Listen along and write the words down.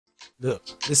Look,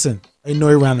 listen. I know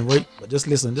you're random, right? But just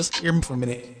listen. Just hear me for a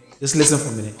minute. Just listen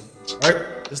for a minute. All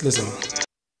right? Just listen.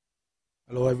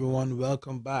 Hello, everyone.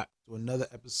 Welcome back to another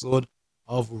episode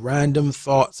of Random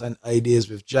Thoughts and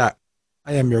Ideas with Jack.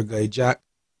 I am your guy, Jack,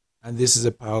 and this is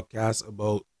a podcast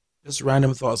about just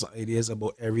random thoughts and ideas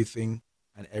about everything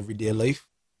and everyday life,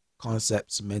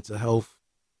 concepts, mental health,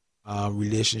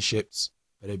 relationships,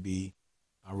 whether it be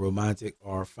romantic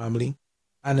or family,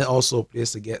 and then also a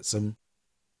place to get some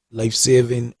life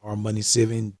saving or money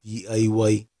saving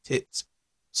DIY tips.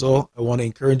 So I want to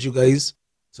encourage you guys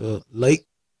to like,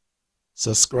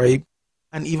 subscribe,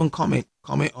 and even comment.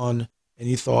 Comment on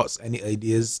any thoughts, any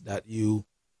ideas that you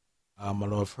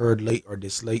have heard, like or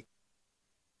dislike,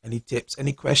 any tips,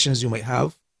 any questions you might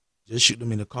have. Just shoot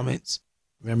them in the comments.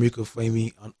 Remember, you can find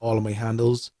me on all of my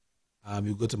handles.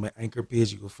 You go to my anchor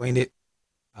page, you can find it.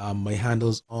 My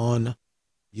handles on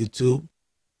YouTube,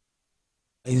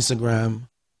 Instagram,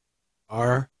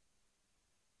 are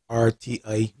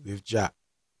RTI with Jack.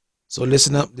 So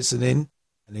listen up, listen in,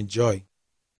 and enjoy.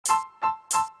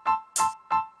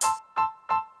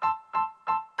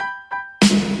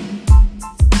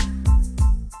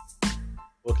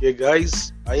 Okay,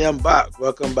 guys, I am back.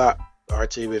 Welcome back to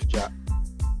RTI with Jack.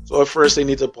 So first, I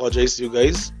need to apologize to you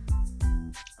guys.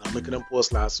 I couldn't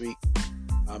post last week.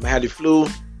 I had the flu,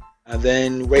 and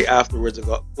then right afterwards, I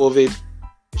got COVID,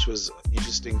 which was an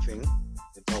interesting thing.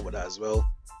 I talk about that as well.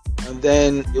 And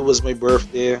then it was my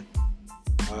birthday,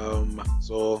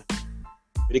 so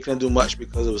really couldn't do much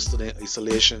because I was still in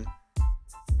isolation.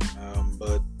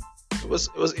 But it was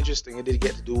interesting. I did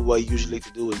get to do what I usually like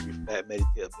to do, is reflect,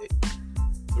 meditate a bit.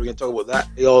 So we're gonna talk about that.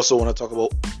 I also want to talk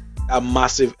about that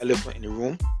massive elephant in the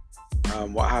room.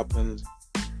 What happened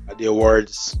at the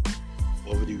awards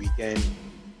over the weekend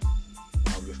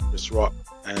with Chris Rock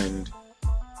and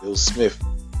Will Smith.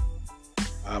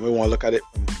 We want to look at it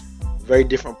from a very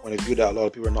different point of view that a lot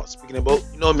of people are not speaking about.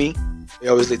 You know me, they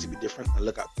always like to be different and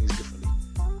look at things differently.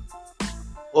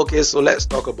 Okay, so let's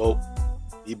talk about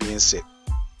me being sick.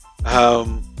 I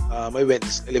went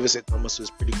to live in St. Thomas, so it's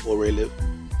pretty cold where I live.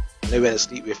 And I went to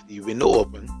sleep with the window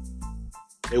open.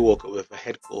 I woke up with a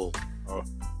head cold or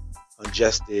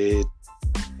congested,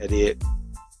 headache.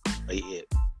 I ate.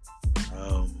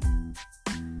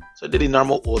 So I did the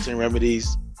normal old-time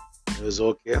remedies. It was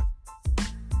okay.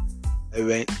 I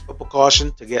went for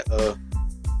precaution to get a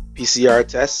PCR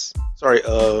test.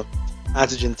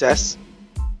 Antigen test.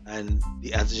 And the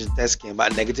antigen test came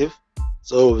back negative.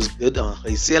 So it was good on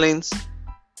high ceilings.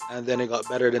 And then it got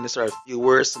better. Then it started to feel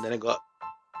worse. And then I got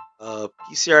a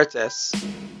PCR test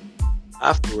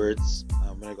afterwards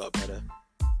when I got better.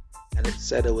 And it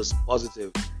said it was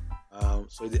positive.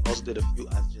 So they also did a few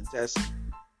antigen tests.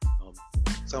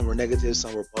 Some were negative,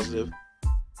 some were positive.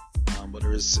 But I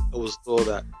was told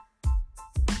that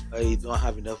I don't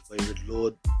have enough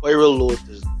viral load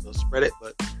to spread it,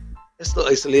 but it's still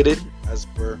isolated as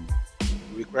per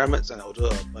the requirements and out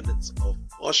of abundance of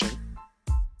caution.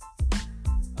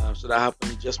 So that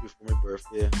happened just before my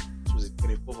birthday, which was the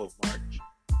 24th of March.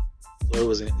 So I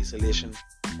was in isolation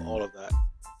for all of that.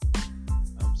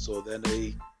 So then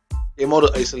I came out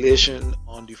of isolation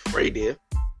on the Friday.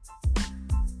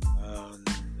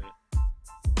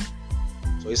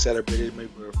 So I celebrated my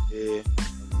birthday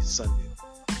on the Sunday.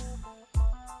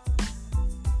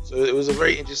 So it was a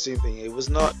very interesting thing. It was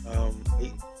not, I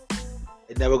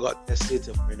never got tested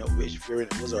to find out which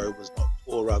variant it was, or it was not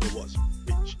told rather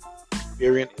which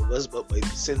variant it was, but by the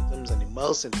symptoms and the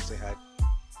mild symptoms I had,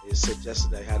 it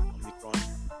suggested I had Omicron.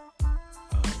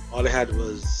 All I had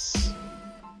was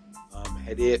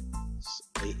headaches,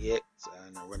 eye aches,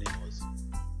 and a runny nose.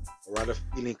 Or rather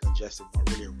feeling congested, not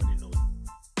really a runny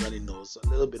nose. A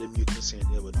little bit of mucus here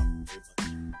and there, but not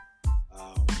very much.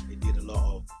 I did a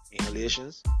lot of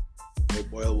inhalations. I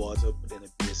boiled water, put in a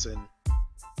basin.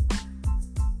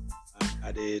 I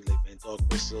added like menthol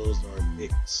crystals or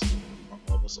Vicks or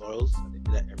almost oils. And I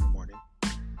did that every morning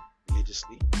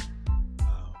religiously.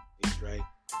 I drank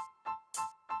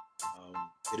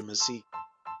vitamin C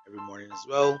every morning as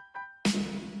well.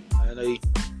 And I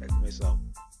protected myself.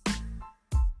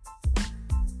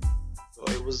 So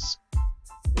it was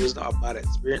not a bad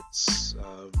experience.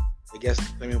 I guess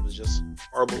the timing was just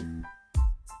horrible.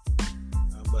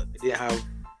 But I didn't have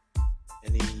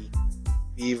any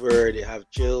fever, I didn't have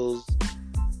chills.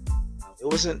 It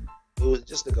was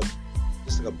just like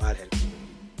a bad head.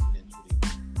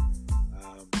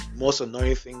 Most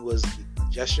annoying thing was the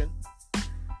congestion,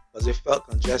 because it felt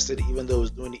congested even though I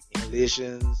was doing the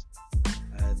inhalations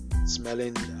and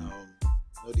smelling the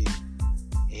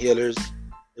inhalers.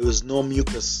 There was no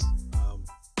mucus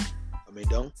coming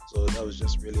down, so that was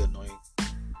just really annoying.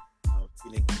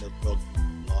 feeling kind of groggy a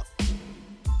lot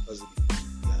because of the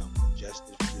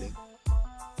congested feeling.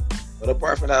 But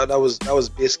apart from that, that was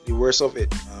basically the worst of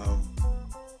it.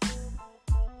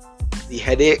 The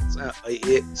headaches and eye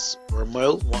aches were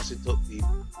mild once I took the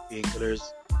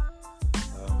painkillers.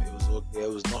 It was okay. I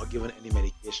was not given any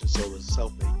medication, so it was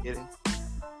self-medicating.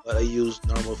 But I used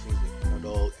normal things like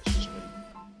Panadol, extra strength.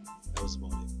 That was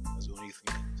about it. That was the only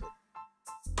thing I took.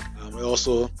 I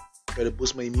also try to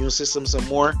boost my immune system some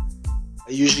more. I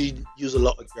usually use a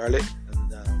lot of garlic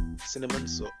and cinnamon,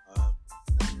 and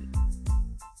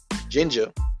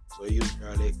ginger. So I use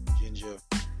garlic, ginger,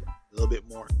 a little bit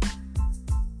more.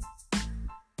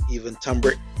 Even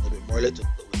turmeric, a little bit more. I like to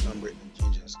cook with turmeric and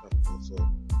ginger and stuff. So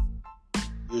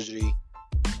usually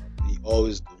we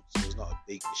always do. So it's not a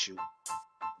big issue.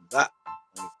 That.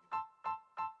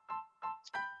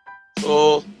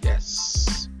 So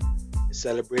yes, I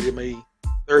celebrated my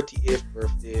 38th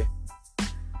birthday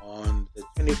on the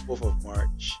 24th of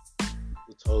March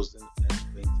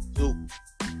 2022.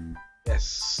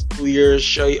 Yes, 2 years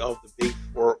shy of the big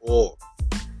 4-0.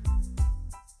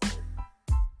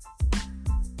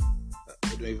 I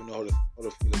don't even know how to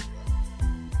feel about that.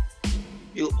 I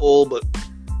feel old, but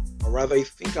or rather I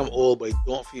think I'm old, but I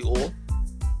don't feel old.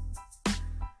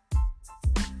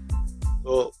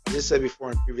 So as I said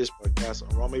before in previous podcasts,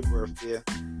 around my birthday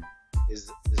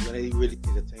is when I really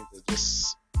take the time to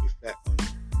just reflect on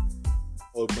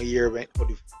how my year went, how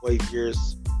the 5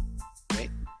 years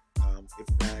went. I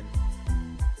plan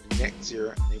for the next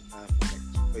year and I plan for the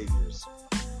next 5 years.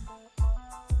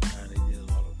 And I did a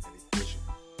lot of meditation.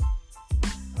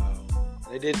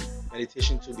 And I did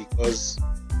meditation too because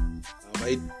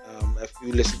if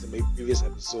you listen to my previous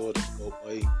episode about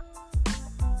my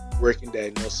working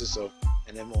diagnosis of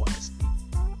NMOSD,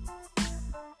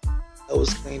 I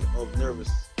was kind of nervous,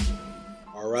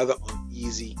 or rather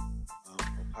uneasy, of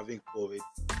having COVID,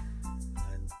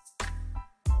 and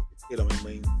it stayed on my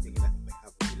mind thinking that I might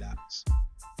have a relapse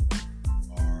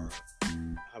or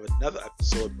have another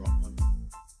episode brought on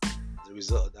as a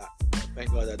result of that. But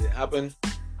thank God that didn't happen,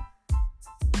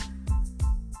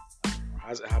 or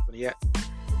has it happened yet?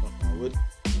 I would.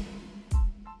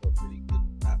 Feel pretty good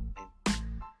at that time.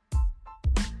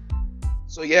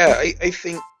 So yeah, I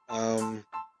think the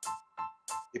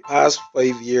past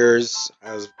 5 years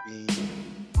has been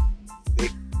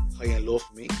big high and low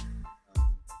for me.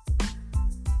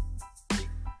 Like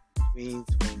between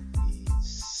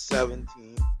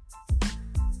 2017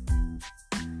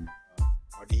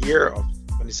 or the year of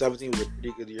 2017 was a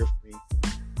pretty good year for me,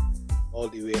 all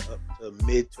the way up to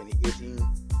mid 2018.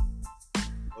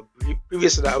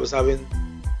 Previous to that, I was having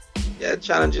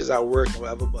challenges at work or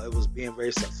whatever, but it was being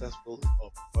very successful in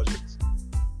projects.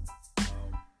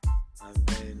 And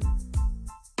then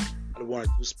I had 1 or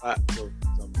 2 spots of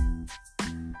some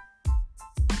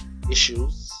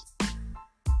issues,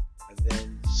 and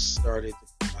then started to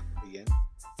come back up again.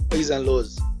 Highs and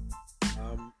lows.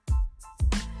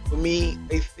 For me,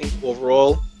 I think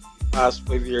overall, the past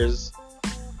 5 years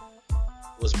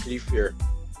was pretty fair.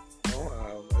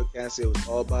 I can't say it was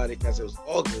all bad, I can't say it was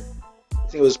all good. I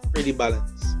think it was pretty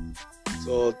balanced.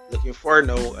 So looking forward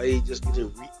now, I just need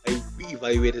to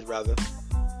reevaluated rather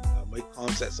my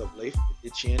concepts of life. It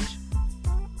did change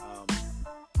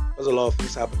because a lot of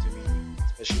things happened to me,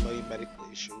 especially my medical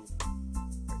issues.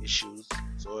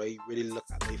 So I really look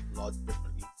at life a lot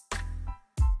differently.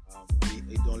 I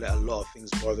don't let a lot of things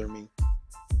bother me.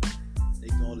 I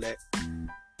don't let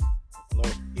a lot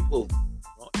of people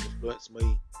influence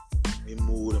my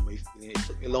mood and my feeling. It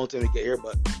took me a long time to get here,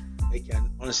 but I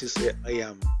can honestly say I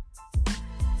am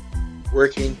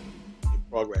working in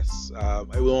progress. I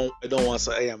don't want to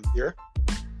say I am there.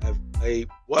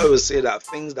 What I would say that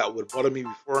things that would bother me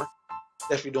before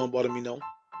definitely don't bother me now,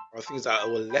 or things that I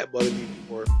will let bother me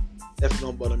before definitely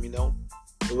don't bother me now.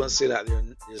 I wouldn't say that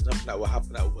there's nothing that will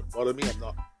happen that would bother me. I'm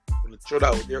not going to throw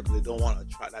that out there because I don't want to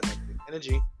attract that negative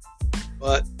energy.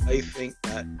 But I think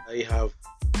that I have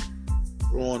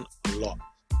grown a lot,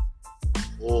 a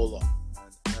whole lot,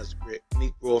 and that's great.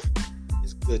 Any growth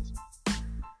is good.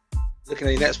 Looking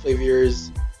at the next 5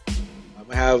 years,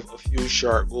 I have a few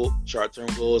short-term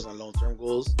goals and long-term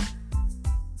goals,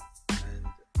 and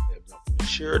I'm not going to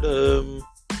share them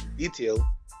in detail.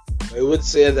 But I would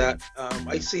say that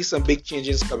I see some big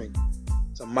changes coming,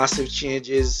 some massive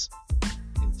changes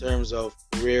in terms of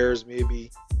careers,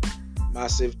 maybe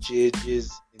massive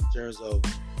changes in terms of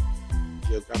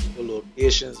geographical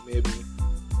locations, maybe.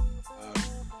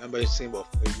 Remember saying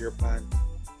about 5-year plan,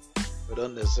 but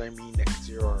don't necessarily mean next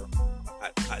year or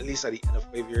at least at the end of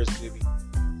 5 years, maybe.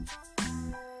 I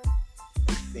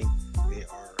think they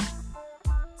are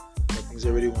things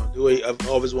things I really want to do. I've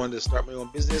always wanted to start my own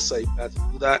business, so I plan to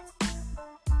do that.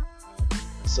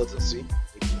 Consultancy,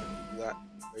 I plan to do that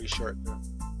very short term.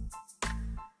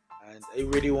 And I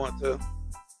really want to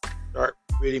start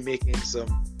really making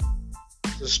some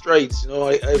strides.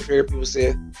 I've heard people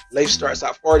say life starts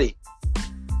at 40.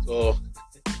 So,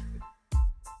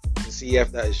 to see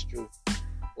if that is true.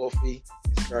 Hopefully,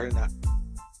 it's starting at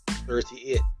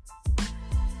 38.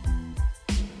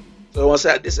 So, I want to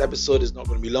say that this episode is not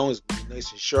going to be long. It's going to be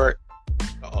nice and short.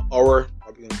 An hour.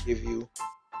 Probably going to give you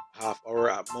a half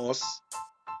hour at most.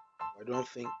 I don't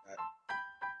think that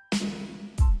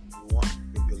we want to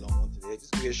give you a long one today.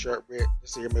 Just give you a short break.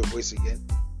 Just to hear my voice again.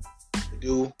 I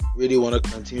do really want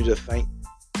to continue to thank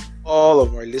all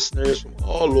of my listeners from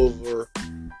all over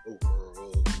the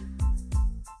world.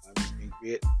 It's been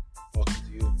great talking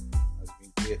to you. It's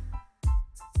been great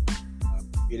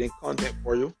creating content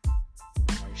for you.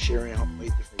 I'm sharing my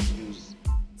different views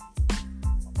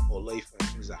about life and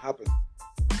things that happen.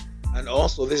 And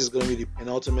also, this is going to be the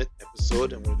penultimate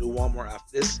episode. I'm going to do one more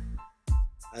after this,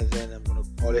 and then I'm going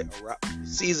to call it a wrap for the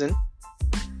season.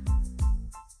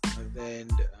 And then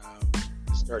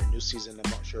start a new season.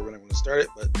 I'm not sure when I'm going to start it,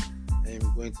 but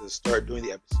I'm going to start doing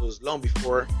the episodes long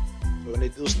before. So when they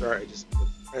do start, I just need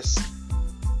to press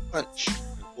punch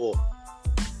and go.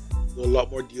 Do a lot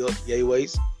more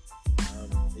DIYs.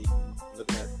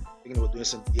 Thinking about doing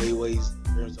some DIYs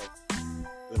in terms of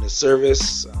doing a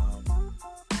service,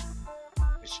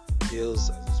 which entails,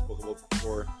 as I spoke about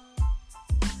before,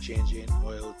 changing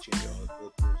oil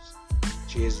filters,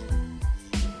 changing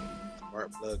the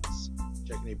spark plugs,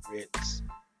 checking the brakes,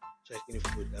 checking the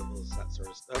fluid levels, that sort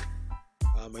of stuff.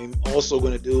 I'm also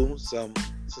going to do some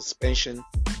suspension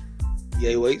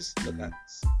DIYs, look at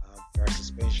car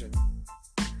suspension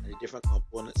and the different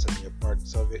components and the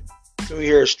parts of it. So you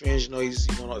hear a strange noise,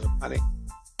 you don't have to panic,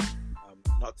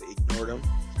 not to ignore them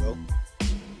as well.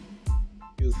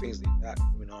 A few things like that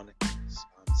coming on in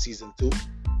season 2.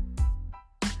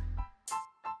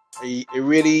 I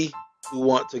really do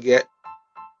want to get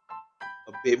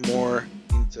a bit more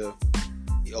into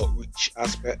the outreach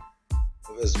aspect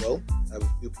of it as well. I have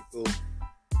a few people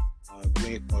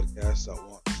doing podcasts that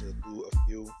want to do a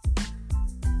few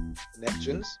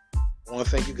connections. I want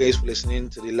to thank you guys for listening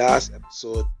to the last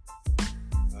episode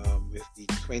with the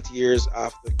 20 years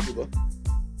after Cuba.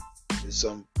 There's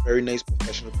some very nice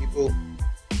professional people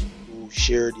who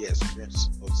share the experience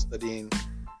of studying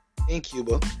in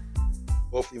Cuba.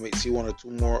 Hopefully you might see one or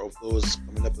two more of those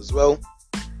coming up as well.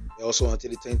 I also want to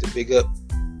take the time to big up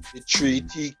the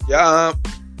Treaty Camp,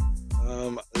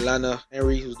 Lana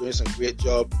Henry, who's doing some great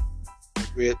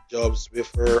jobs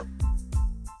with her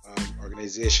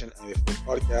organization and with her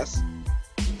podcast.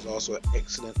 She's also an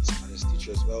excellent Spanish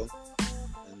teacher as well,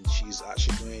 and she's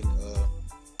actually doing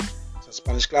some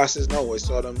Spanish classes now. I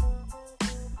saw them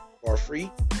for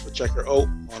free, so check her out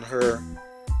on her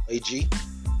IG.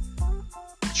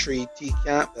 3T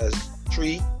Camp, that's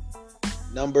 3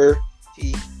 number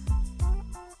T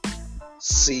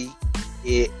C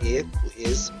A A, who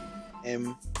is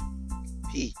MP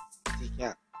T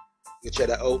Camp. You can check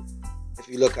that out. If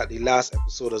you look at the last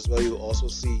episode as well, you'll also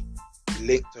see the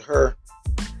link to her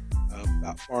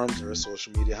platforms, her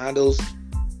social media handles,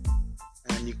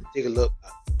 and you can take a look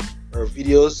at her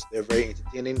videos. They're very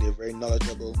entertaining, they're very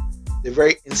knowledgeable, they're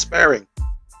very inspiring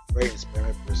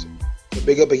person. So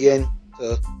big up again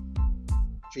to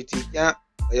 3T Camp.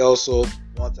 I also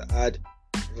want to add,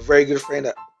 I have a very good friend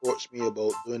that approached me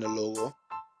about doing a logo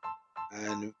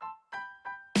and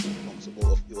talks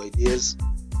about a few ideas.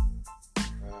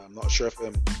 I'm not sure if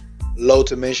I'm allowed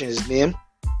to mention his name,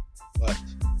 but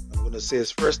I'm going to say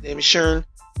his first name is Sharon.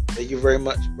 Thank you very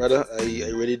much, brother. I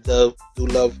really do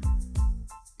love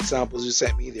the samples you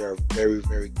sent me. They are very,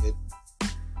 very good.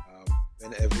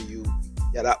 Whenever you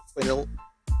get that final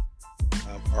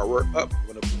artwork up, I'm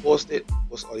going to post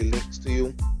all the links to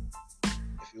you.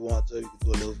 If you want to, you can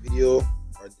do a little video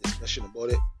or a discussion about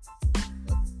it.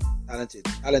 But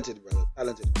talented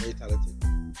brother, very talented.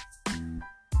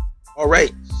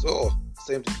 Alright, so it's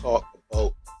time to talk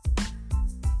about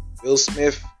Will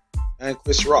Smith and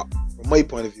Chris Rock from my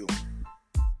point of view.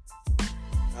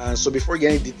 And so before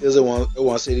getting into details, I want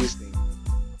to say these things.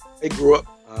 I grew up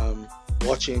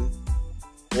watching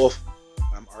both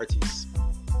artists.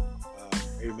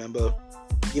 I remember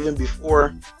even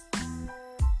before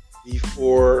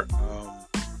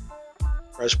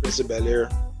Fresh Prince of Bel-Air,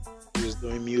 he was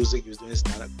doing music, he was doing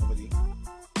stand-up comedy.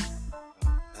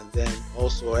 And then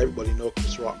also everybody know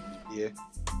Chris Rock was there.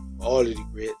 All of the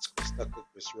greats, Chris Tucker,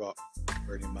 Chris Rock,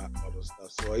 Bernie Mac, all those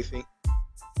stuff. So I think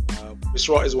Chris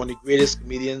Rock is one of the greatest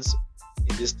comedians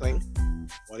in this time.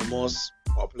 One of the most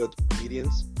popular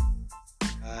comedians,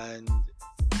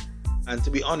 and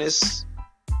to be honest,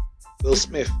 Will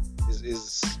Smith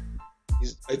is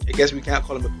I guess we can't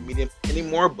call him a comedian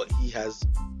anymore, but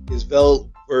is well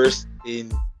versed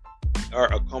in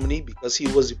art of comedy because he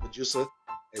was the producer,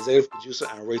 executive producer,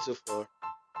 and writer for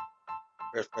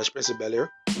Fresh Prince of Bel-Air.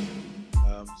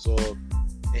 So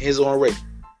in his own right,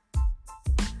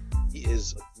 he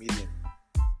is a comedian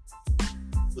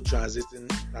who transitioned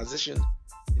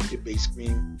into the big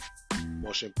screen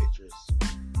motion pictures.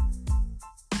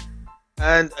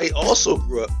 And I also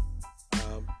grew up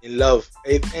in love.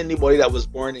 If anybody that was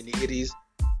born in the 80s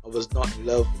and was not in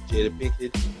love with Jada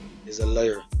Pinkett is a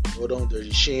liar. Go down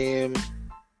Dirty Shame,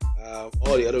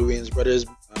 all the other Wayans Brothers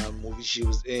movies she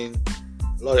was in,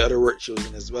 a lot of other work she was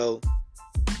in as well.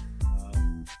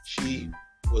 She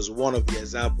was one of the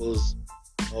examples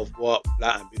of what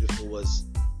Black and Beautiful was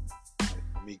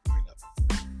for me growing up.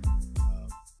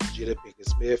 Jada Pinkett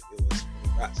Smith, it was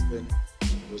Toni Braxton,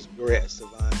 it was Gloria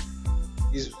Estefan.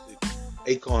 These were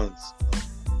the icons of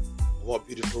what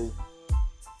beautiful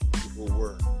people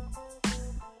were.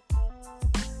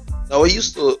 Now I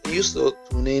used to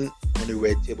tune in on the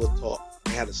Red Table Talk. I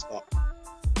had to stop.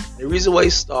 The reason why I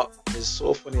stopped is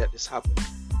so funny that this happened.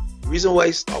 The reason why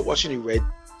I stopped watching the Red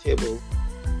Table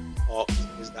Talk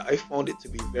is that I found it to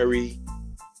be very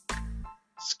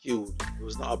skewed. It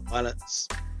was not a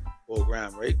balanced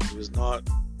program, right? It was not,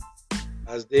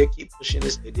 as they keep pushing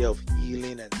this idea of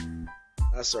healing and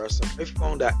that sort of stuff. I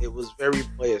found that it was very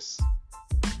biased,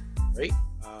 right?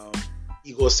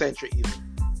 Egocentric even.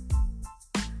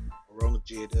 Around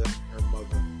Jada, her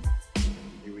mother,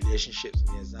 the relationships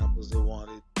and the examples they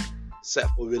wanted set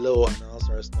for below and all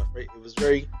sort of stuff, right? It was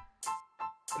very,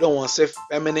 I don't want to say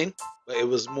feminine, but it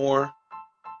was more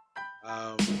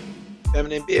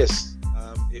feminine based.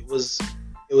 It was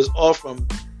all from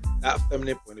that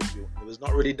feminine point of view. It was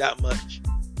not really that much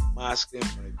masculine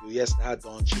point of view. Yes, they had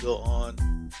Don Cheadle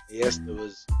on. Yes, there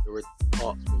were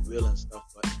talks with Will and stuff,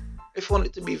 but I found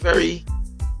it to be very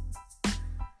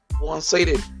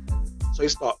one-sided. So I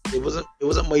stopped. It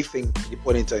wasn't my thing at the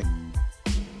point in time.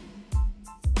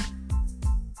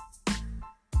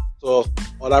 So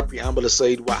all that preamble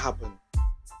aside, what happened?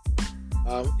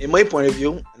 In my point of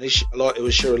view, and it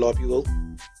was shared with a lot of people,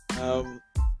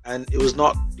 and it was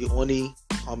not the only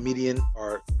comedian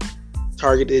or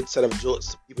targeted set of jokes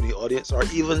to people in the audience, or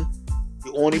even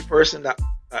the only person that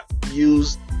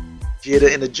used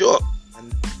Jada in a joke.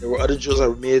 And there were other jokes that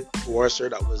were made towards her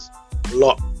that was a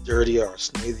lot dirtier or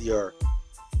snithier,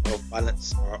 of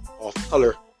balance or of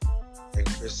color, like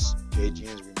Chris J.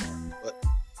 James remark. But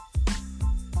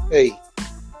hey,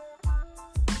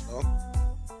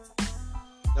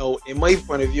 no, in my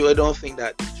point of view, I don't think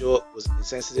that the joke was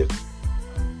insensitive.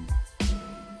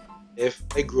 If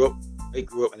I grew up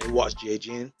and I watched J.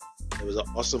 Jane, it was an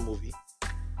awesome movie,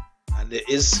 and there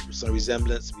is some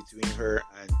resemblance between her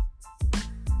and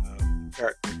the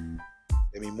character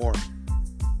Demi Moore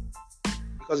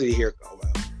because of the haircut.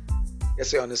 Well,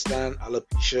 yes, I understand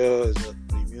alopecia is an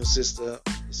immune system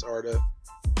disorder,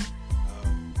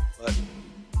 but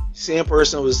the same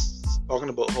person was talking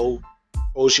about how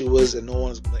old she was and no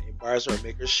one's going to embarrass her or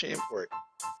make her shame for it.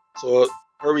 So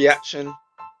her reaction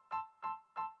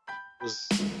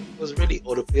was really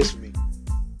out of place for me.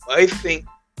 But I think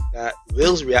that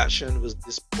Will's reaction was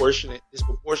disproportionate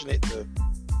to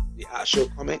the actual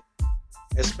comment,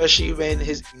 especially when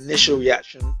his initial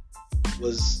reaction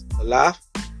was a laugh.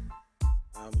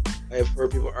 I have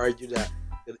heard people argue that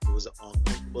it was an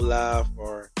uncomfortable laugh,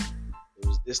 or it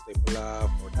was this type of laugh,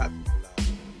 or that type of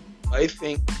laugh. But I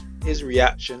think his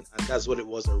reaction, and that's what it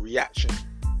was, a reaction,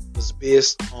 was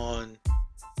based on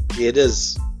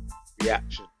Jada's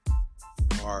reaction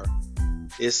or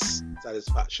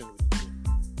dissatisfaction with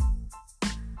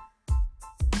it.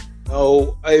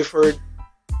 Now, I've heard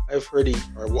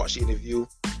or watched the interview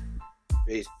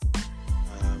with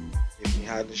Tiffany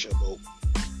Haddish about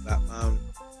Batman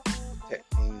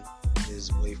protecting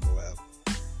his wife or whatever.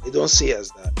 I don't see it as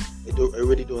that. I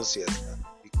really don't see it as that,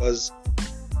 because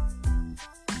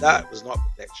that was not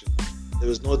protection. There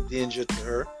was no danger to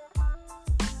her.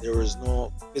 There was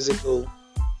no physical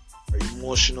or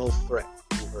emotional threat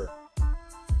to her.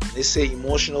 And they say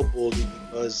emotional boldly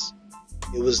because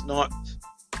it was not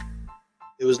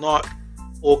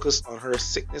focused on her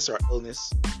sickness or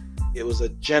illness. It was a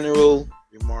general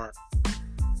remark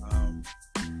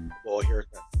about a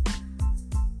haircut.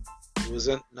 It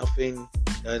wasn't nothing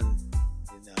done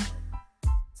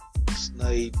in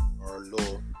snide or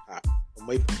low pat, from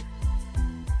my point.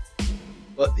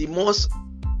 But the most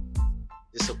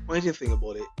disappointing thing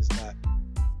about it is that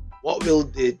what Will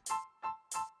did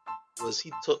was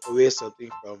he took away something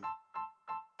from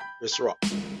Chris Rock: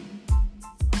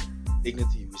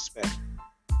 dignity, respect.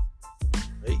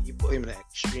 Right? He put him in an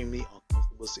extremely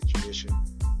uncomfortable situation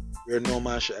where no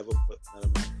man should ever put another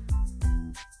man.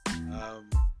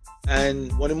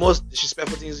 And one of the most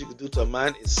disrespectful things you could do to a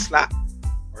man is slap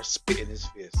or spit in his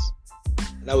face.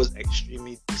 And that was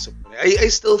extremely disappointing. I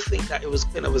still think that it was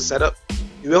kind of a setup.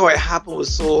 The way how it happened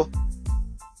was so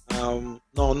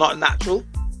no, not natural.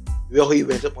 The way how he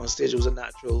went up on stage was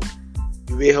unnatural.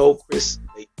 The way how Chris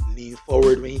leaned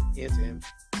forward when he came to him,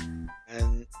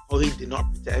 and how he did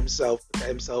not protect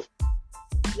himself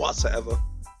whatsoever,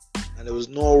 and there was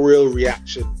no real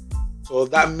reaction. So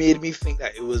that made me think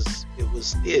that it was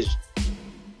staged.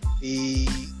 The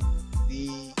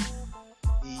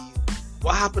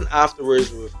what happened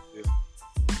afterwards with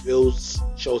Will's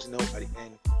shouting out at the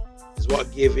end is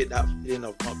what gave it that feeling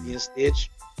of not being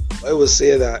staged. But I would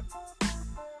say that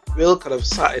Will could have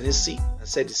sat in his seat and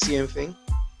said the same thing,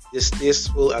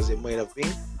 distasteful as it might have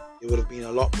been. It would have been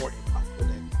a lot more impactful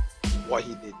than what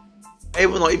he did. I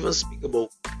will not even speak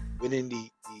about winning the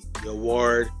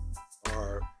award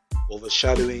or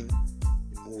overshadowing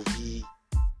the movie,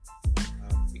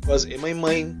 because in my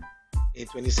mind, in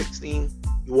 2016,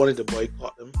 you wanted to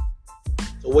boycott them.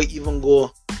 So why even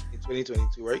go in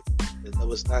 2022, right? There's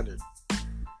double standard.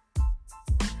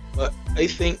 But I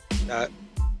think that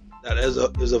is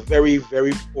a very,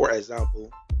 very poor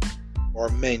example for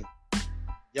men,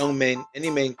 young men, any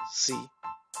men to see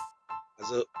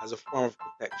as a form of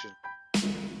protection.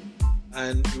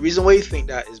 And the reason why you think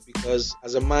that is because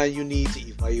as a man, you need to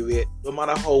evaluate, no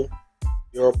matter how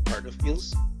your partner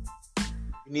feels,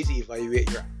 you need to evaluate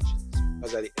your actions.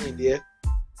 Because at the end of the day,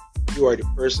 you are the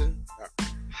person that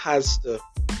has to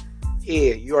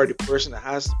pay. You are the person that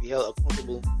has to be held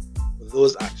accountable for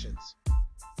those actions,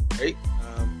 right?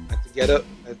 And to get up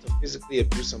and to physically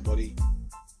abuse somebody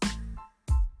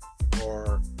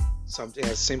or something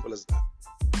as simple as that.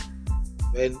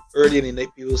 When early in the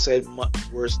night people said much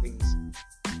worse things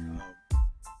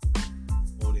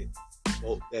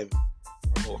about them,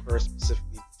 or about her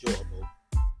specifically, Joe,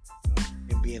 about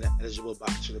him being an eligible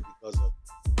bachelor because of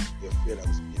the affair that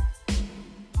was being,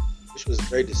 which was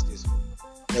very distasteful.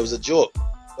 And it was a joke,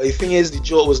 but the thing is, the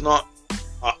joke was not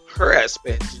at her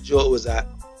expense. The joke was at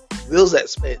Will's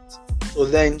expense. So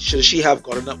then, should she have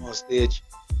gotten up on stage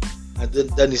and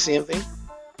done the same thing?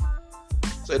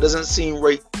 So it doesn't seem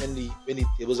right when the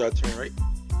tables are turned, right?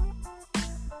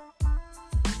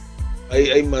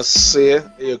 I must say,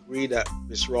 I agree that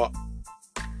Chris Rock,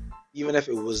 even if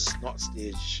it was not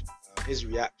staged, his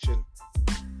reaction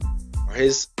or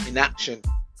his inaction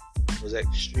was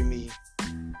extremely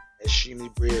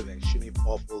brave, extremely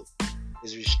powerful.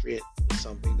 His restraint is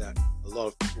something that a lot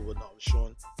of people would not have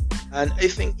shown. And I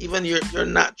think even your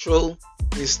natural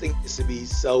instinct is to be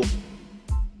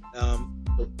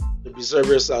to preserve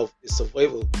yourself is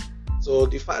survival. So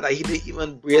the fact that he didn't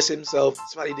even brace himself, the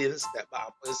fact he didn't step back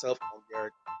and put himself on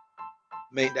guard,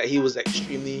 meant that he was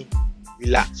extremely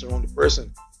relaxed around the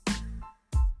person.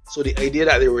 So the idea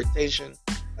that there was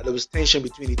tension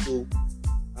between the two,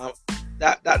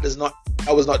 that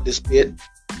was not displayed.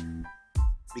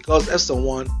 Because if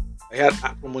someone I had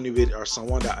acrimony with, or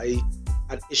someone that I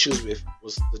had issues with,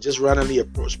 was to just randomly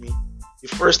approach me, the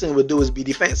first thing I would do is be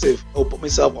defensive. I would put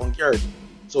myself on guard.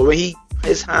 So when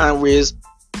his hand raised,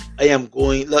 I am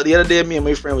going. Like the other day, me and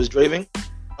my friend was driving.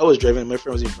 I was driving, my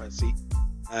friend was in front seat,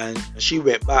 and she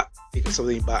went back, taking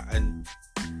something back, and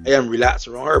I am relaxed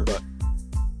around her. But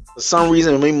for some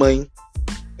reason, in my mind,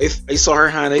 I saw her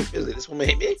hand. I feel like this woman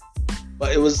hit me,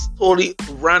 but it was totally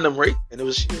random, right? And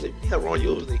she was like, "What the hell wrong with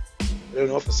you?" I was like, I don't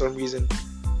know. For some reason,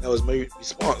 that was my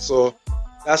response. So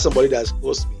that's somebody that's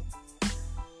close to me.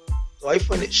 So I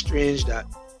find it strange that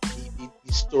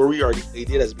the story or the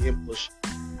idea that's being pushed,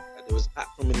 that there was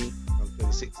acrimony from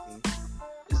 2016,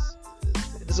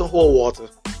 it doesn't hold water.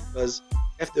 Because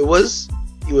if there was,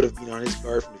 he would have been on his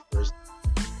guard from the first.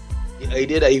 The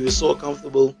idea that he was so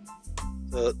comfortable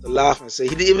to laugh and say,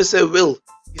 he didn't even say Will,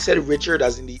 he said Richard,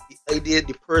 as in the idea,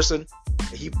 the person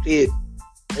that he played,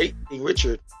 right? Being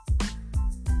Richard.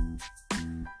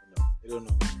 I don't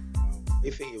know. I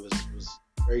think it was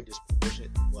very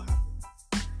disproportionate to what happened.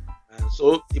 And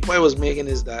so the point I was making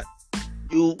is that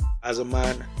you, as a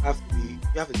man, you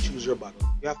have to choose your battle.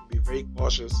 You have to be very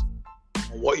cautious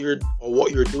on what you're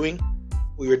doing,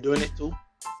 who you're doing it to,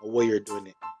 or where you're doing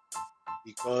it.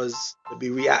 Because to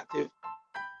be reactive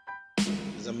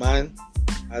as a man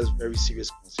has very serious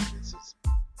consequences.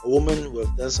 A woman would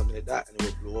have done something like that and it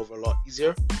would blow over a lot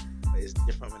easier, but it's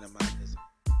different when a man does it.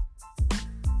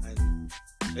 And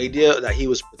the idea that he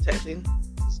was protecting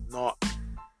is not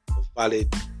a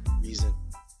valid reason.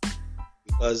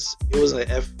 Because it wasn't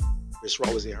like if Chris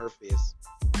Rock was in her face.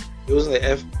 It wasn't like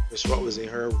if Chris Rock was in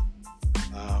her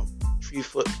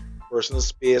 3-foot personal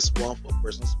space, 1-foot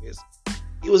personal space.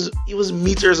 He was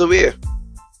meters away,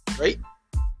 right?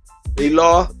 The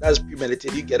law that's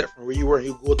premeditated. You get it from where you were, and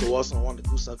you go towards someone to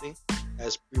do something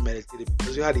that's premeditated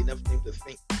because you had enough time to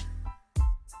think.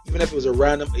 Even if it was a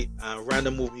random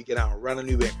movement, you get out, a random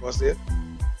new way across there.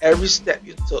 Every step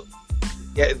you took to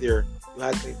get there, you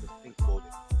had time to think about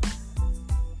it.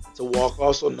 And to walk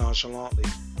off so nonchalantly,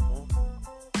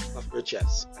 off your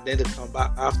chest, and then to come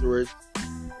back afterwards,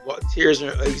 got tears in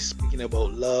your eyes, speaking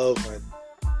about love and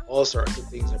all sorts of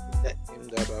things, and protecting,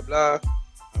 blah blah blah,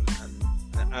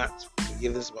 and ask for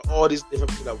forgiveness about all these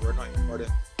different people that were not important.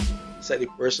 It's like the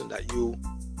person that you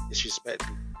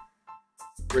disrespected,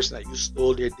 the person that you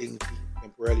stole their dignity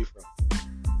temporarily from.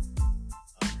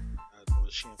 That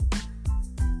was shameful.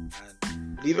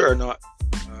 And believe it or not,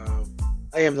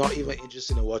 I am not even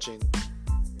interested in watching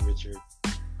Richard.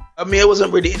 I mean, I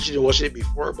wasn't really interested in watching it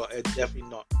before, but I'm definitely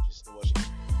not interested in watching it.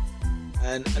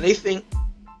 And I think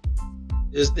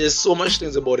there's so much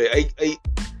things about it. I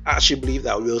actually believe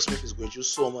that Will Smith is going through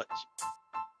so much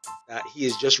that he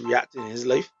is just reacting in his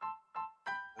life.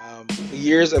 For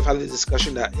years, I've had the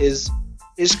discussion that his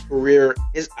career,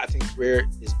 his acting career,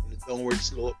 is on the downward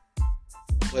slope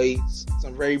by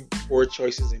some very poor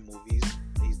choices in movies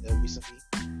that he's done recently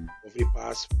over the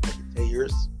past probably 10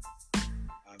 years.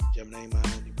 Gemini Man,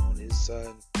 his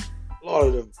son, a lot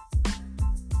of them.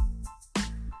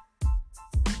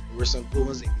 There were some good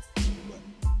ones in between,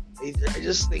 but I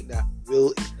just think that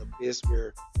Will is in a place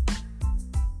where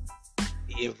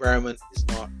the environment is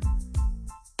not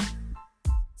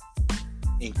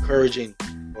encouraging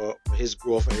for his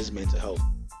growth and his mental health.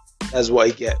 That's what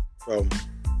I get from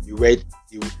you read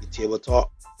the table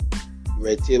talk,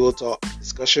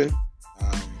 discussion,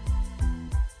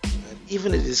 and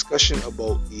even the discussion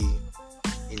about the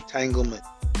entanglement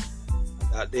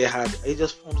that they had. I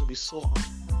just found it to be so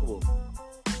uncomfortable.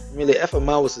 I mean, like, if a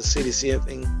man was to say the same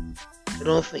thing, I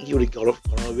don't think he would have gone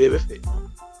away with it.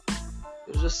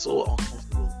 It was just so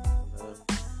uncomfortable.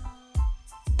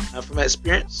 And from my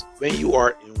experience, when you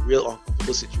are in real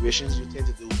uncomfortable situations, you tend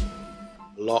to do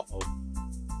a lot of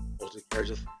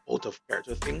out of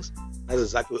character things. That's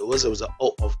exactly what it was. It was an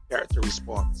out of character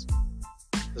response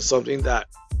to something that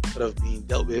could have been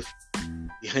dealt with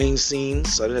behind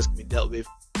scenes, something that's going to be dealt with.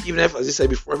 Even if, as I said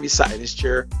before, if he sat in his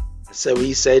chair and said what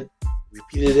he said,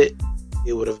 repeated it,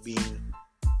 it would have been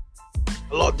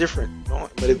a lot different. It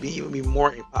would have been even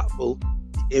more impactful.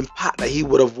 The impact that he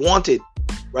would have wanted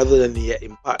rather than the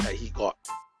impact that he got.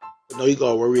 But now you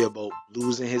got to worry about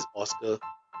losing his Oscar.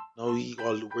 Now you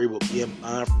got to worry about being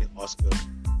banned from the Oscar.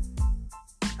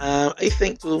 I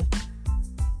think too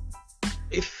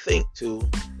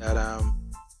that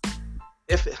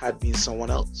if it had been someone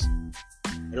else,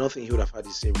 I don't think he would have had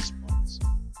the same response.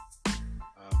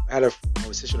 I had a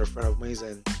conversation with a friend of mine,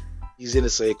 and he's into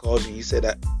psychology, and he said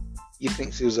that he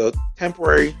thinks it was a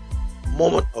temporary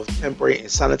moment of temporary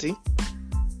insanity,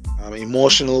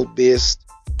 emotional based,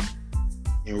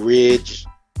 enraged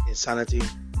insanity.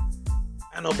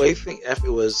 I know, but I think if it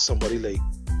was somebody like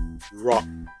Rock,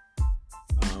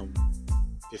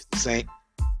 50 Cent,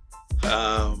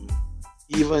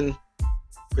 even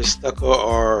Chris Tucker,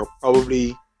 or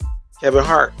probably Kevin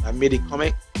Hart that made a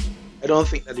comment, I don't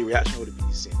think that the reaction would have been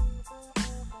the same.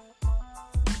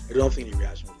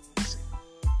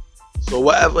 So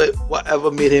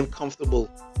whatever made him comfortable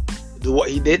to do what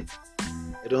he did,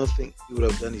 I don't think he would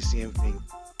have done the same thing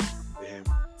with him.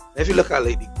 And if you look at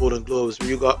like the Golden Globes, where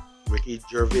you got Ricky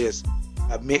Gervais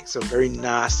that makes some very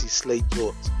nasty slight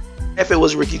jokes. If it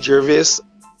was Ricky Gervais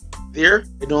there,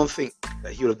 I don't think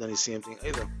that he would have done the same thing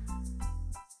either.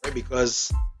 Right?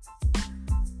 Because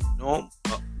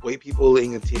white people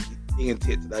ain't gonna take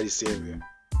to that the same way.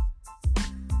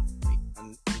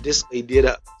 And this idea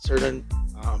that certain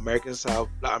black Americans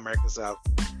have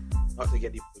not to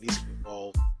get the police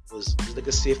involved was like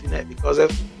a safety net, because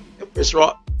if Chris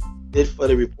Rock did for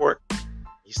the report,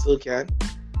 he still can,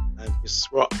 and Chris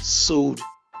Rock sued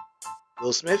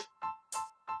Will Smith,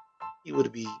 he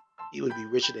would be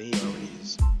richer than he already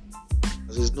is,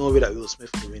 because there's no way that Will Smith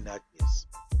would win that case.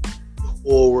 The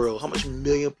whole world, how much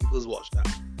million people has watched that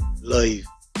live,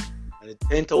 and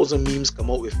 10,000 memes come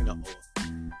out within an hour,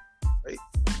 right?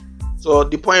 So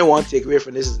the point I want to take away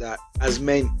from this is that as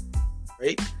men,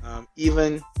 right,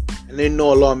 even, and they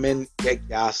know a lot of men get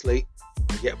gaslight,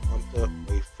 or get pumped up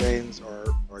by friends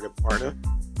or their partner,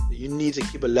 so you need to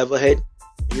keep a level head.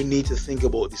 You need to think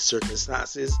about the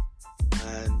circumstances,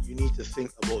 and you need to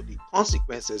think about the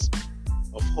consequences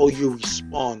of how you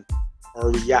respond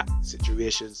or react to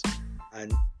situations.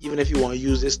 And even if you want to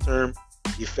use this term,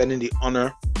 defending the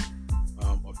honor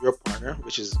of your partner,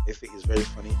 which is, I think, is very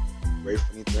funny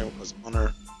term, because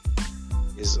honor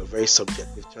is a very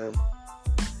subjective term.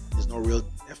 There's no real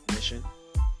definition.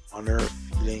 Honor,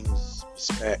 feelings,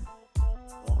 respect,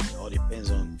 it all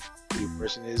depends on who the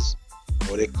person is,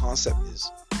 what their concept is.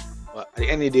 But at the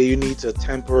end of the day, you need to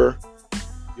temper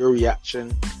your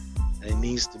reaction, and it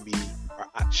needs to be our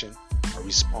action, our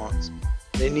response.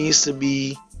 And it needs to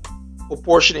be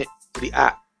proportionate to the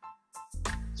act.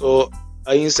 So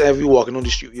I ain't saying if you're walking on the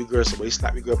street with your girl, somebody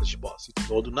slap your girl but she boss, you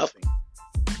don't do nothing.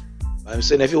 But I'm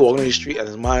saying if you're walking on the street and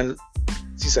his man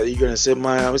sees that you're gonna say,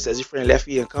 man, says your friend left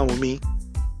you and come with me,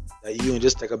 that you can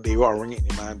just take a baby and ring it in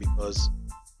your mind because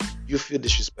you feel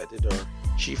disrespected or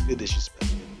she feel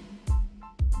disrespected.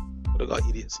 But I got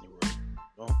idiots in your world,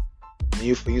 you know? And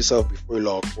you for yourself before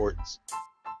law courts,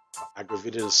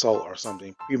 aggravated assault or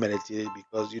something premeditated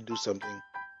because you do something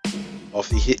off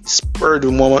the hit spur of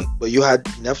the moment, but you had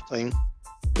enough time.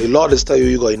 The law does tell you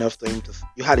you got enough time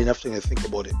you had enough time to think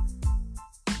about it.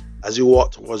 As you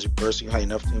walk towards the person, you had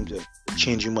enough time to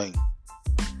change your mind,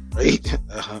 right?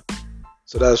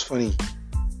 So that's funny.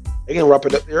 I can wrap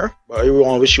it up there, but I really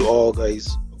want to wish you all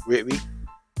guys a great week.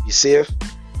 Be safe,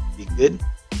 be good.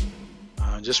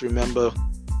 Just remember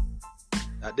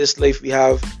that this life we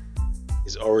have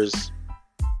is ours.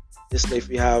 This life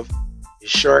we have is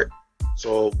short.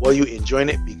 So while you're enjoying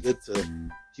it, be good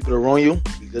to people around you.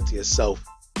 Be good to yourself.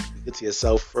 Be good to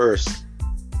yourself first.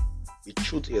 Be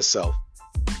true to yourself.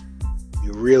 Be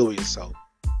real with yourself.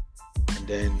 And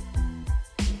then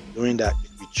doing that,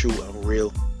 be true and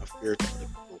real and fair to other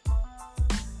people.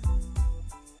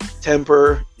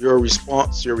 Temper your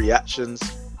response, your reactions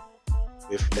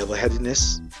with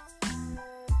level-headedness.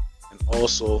 And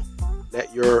also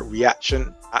let your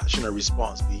reaction, action, or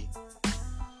response be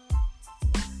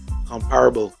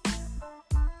comparable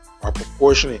or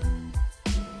proportionate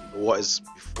to what is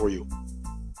before you.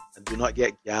 And do not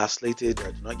get gaslighted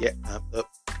or do not get amped up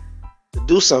to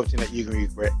do something that you can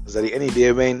regret. Because at the end of the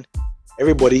day, man,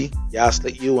 everybody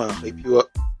gaslight you and hype you up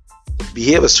to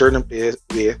behave a certain way. At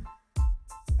the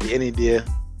end of the day,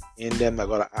 in them that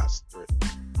gotta answer to it.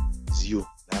 It's you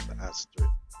that have to answer to it.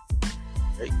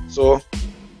 Right? So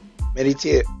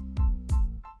meditate.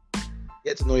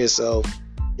 Get to know yourself.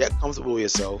 Get comfortable with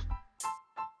yourself.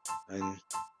 And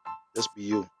just be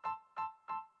you.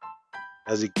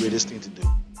 That's the greatest thing to do.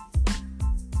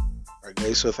 Alright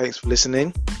guys, so thanks for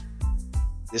listening.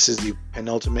 This is the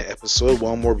penultimate episode,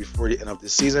 one more before the end of the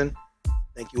season.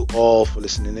 Thank you all for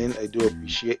listening in. I do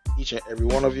appreciate each and every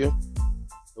one of you.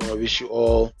 I want to wish you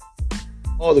all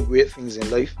the great things in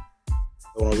life.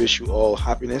 I want to wish you all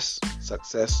happiness,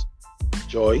 success,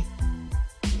 joy,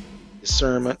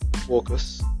 discernment,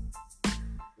 focus. I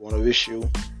want to wish you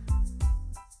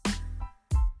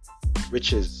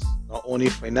riches, not only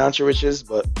financial riches,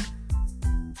 but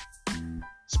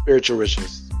spiritual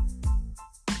riches.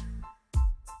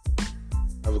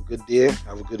 Have a good day,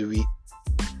 have a good week,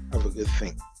 have a good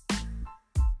thing.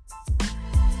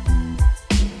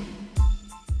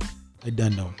 I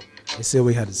done know. I said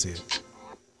what I had to say.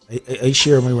 I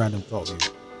share my random thought with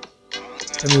you.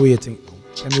 Tell me what you think.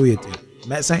 Tell me what you think.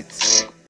 Make sense?